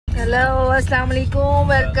Hello अस्सलाम वालेकुम,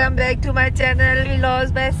 welcome back to my channel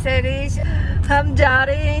vlogs bye Sarish. हम जा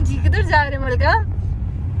रहे हैं जी, किधर जा रहे हैं?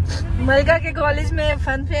 मलका के कॉलेज में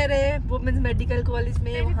फन फेयर है, वुमेन्स मेडिकल कॉलेज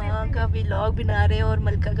में, वहाँ का व्लॉग बना रहे हैं। और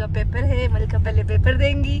मलका का पेपर है, मलका पहले पेपर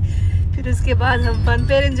देंगी, फिर उसके बाद हम फन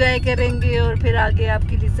फेयर एंजॉय करेंगे और फिर आगे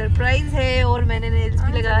आपके लिए सरप्राइज है। और मैंने नेल्स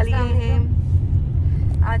भी लगा लिए हैं,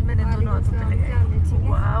 आज मैंने दोनों हाथों पे लगाए।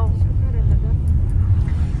 वाओ,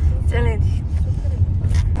 चलें जी।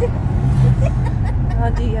 हाँ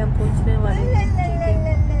जी, हम पहुंचने वाले हैं।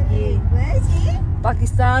 ये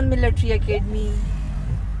पाकिस्तान मिलिट्री एकेडमी।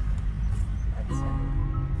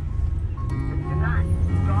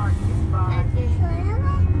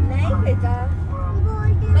 नहीं बेटा,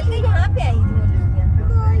 बल्कि यहाँ पे आई थी।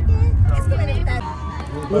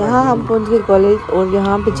 यहाँ हम पहुंच गए कॉलेज और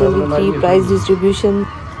यहाँ पे चल रही थी prize distribution.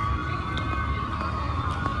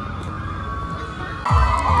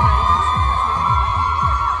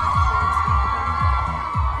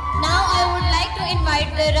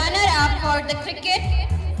 The runner-up for the cricket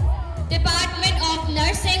department of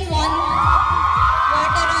nursing won for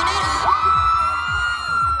the runner-up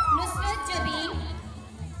Nusrat Jabin.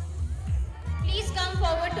 Please come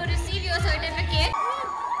forward to receive your certificate.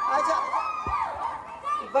 अच्छा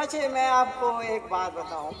बच्चे, मैं आपको एक बात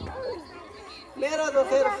बताऊं, मेरा तो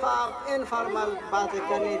फिर इनफॉर्मल बातें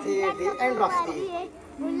करनी थी at the end of the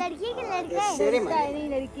ceremony,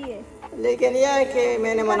 लड़की है, लेकिन यह है कि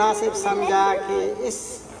मैंने मुनासिब समझा कि इस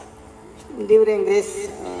ड्यूरिंग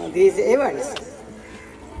दिस इवेंट्स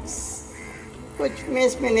कुछ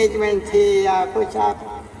मिसमैनेजमेंट थी या कुछ आप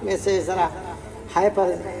में से ज़रा हाइपर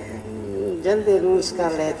जल्दी रूल्स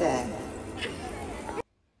कर लेते हैं।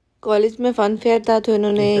 कॉलेज में फन फेयर था तो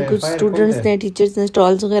इन्होंने कुछ स्टूडेंट्स ने, टीचर्स ने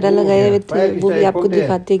स्टॉल्स वगैरह लगाए हुए थे, वो भी आपको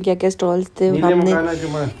दिखाते हैं क्या क्या स्टॉल्स थे। हमने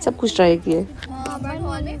सब कुछ ट्राई किया।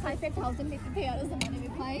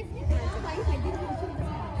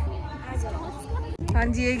 हाँ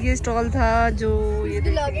जी, एक ये स्टॉल था जो ये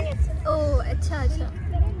अच्छा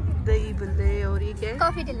दही बल्ले, और ये क्या है?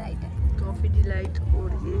 कॉफी डिलाइट और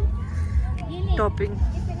ये टॉपिंग।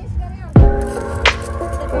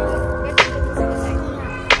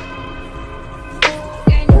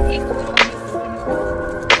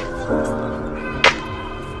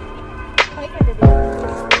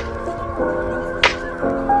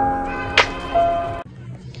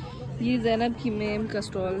 ये ज़ैनब की मेम का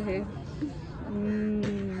स्टॉल है।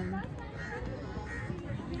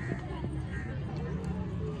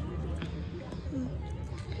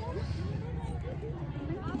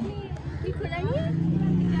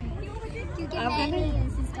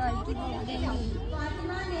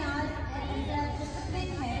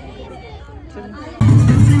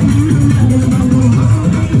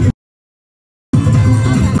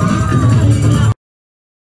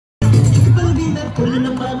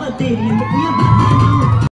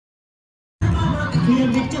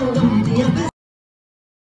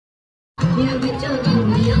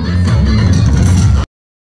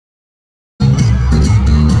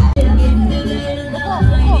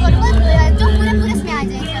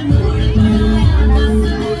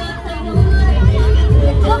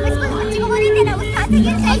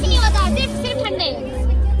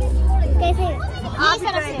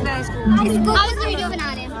 वीडियो बना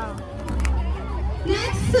रहे हैं।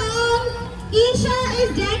 Next song, Isha is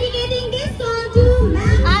dedicating this song to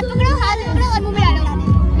ma'am. हाथ पकड़ो और मुंह में डालो,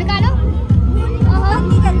 निकालो।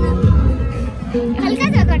 नहीं करना, हल्का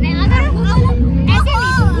सा करना है। ऐसे नहीं,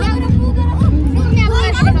 मैं आपको करके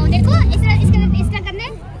दिखाऊं। देखो इस तरह करना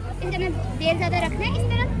है, इस तरह देर ज्यादा रखना है, इस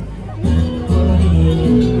तरह।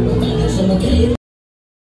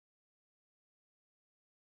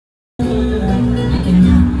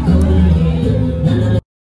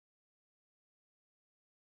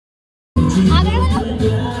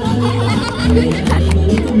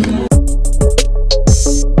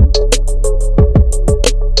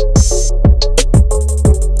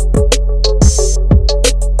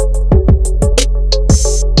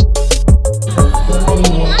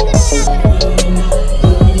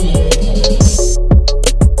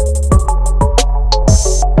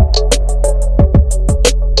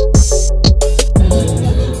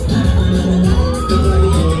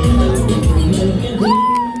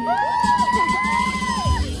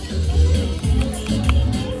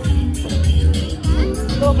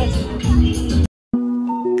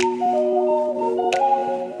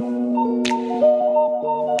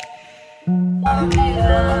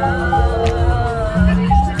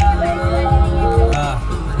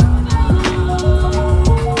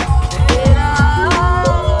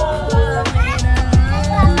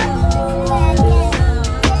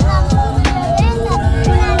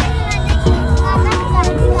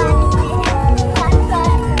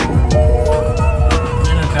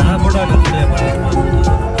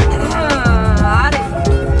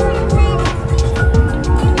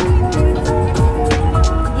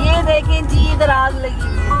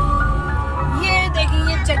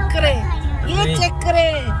 ये चेक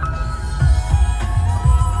करें।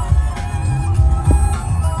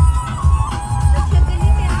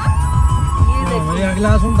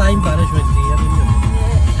 अगला टाइम बारिश होती है।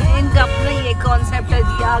 इनका अपना ये कॉन्सेप्ट है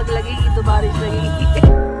जी, आग लगेगी तो बारिश लगेगी।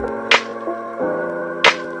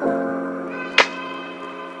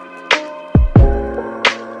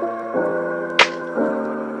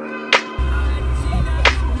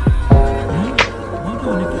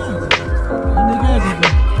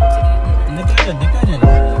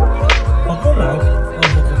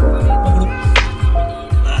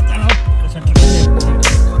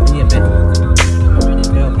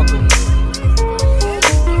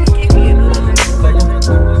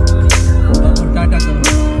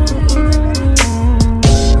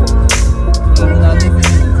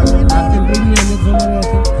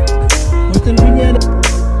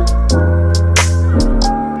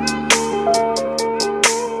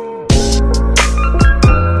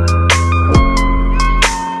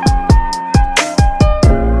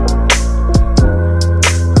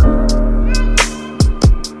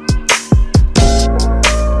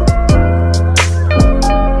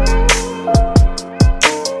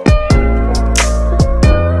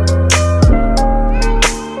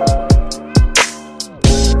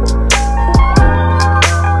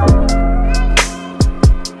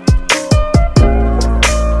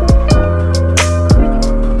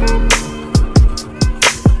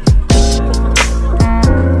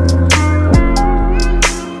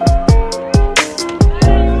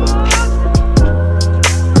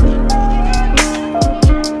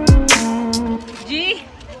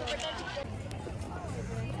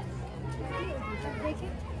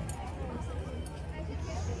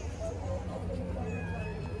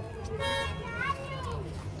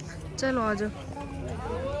 चलो आ जाओ।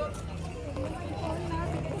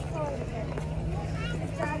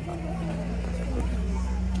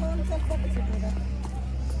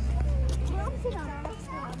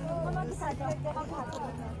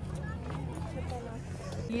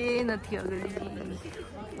 ये नथियागली,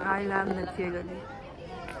 आई लव नथियागली।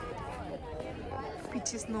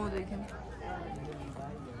 पीछे स्नो देखें।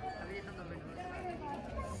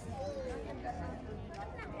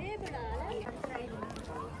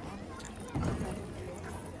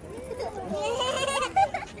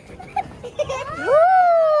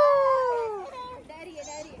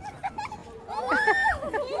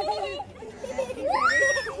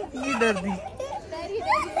 ये डर दी,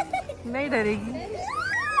 नहीं डरेगी।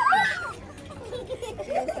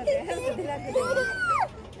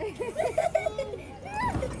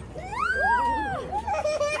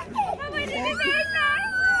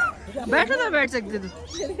 बैठो तो बैठ सकते थे।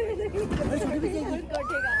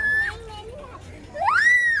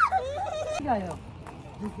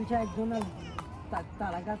 पीछे एक दोनों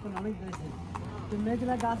तारा का तो नहीं दे तुमने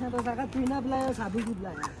चला गाछ है तो साका पीना बुलाया साधु को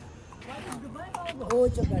बुलाया ओ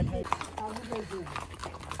चुप बैठ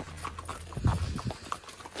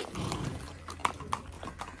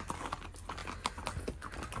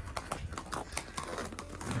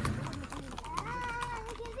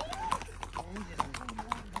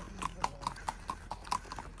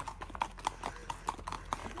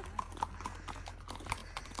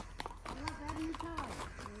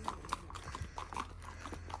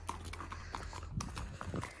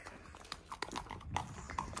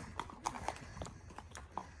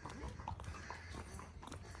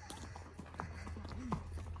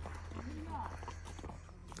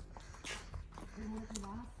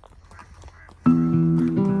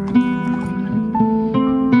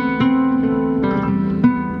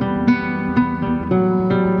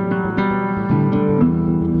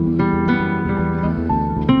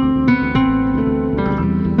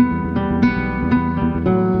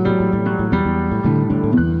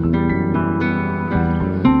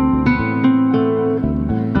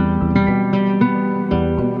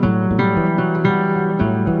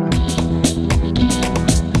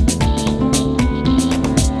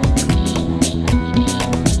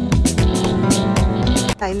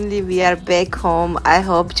Finally we are back home. I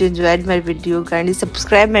hope you enjoyed my video. Kindly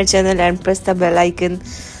subscribe my channel and press the bell icon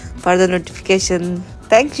for the notification.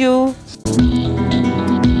 Thank you.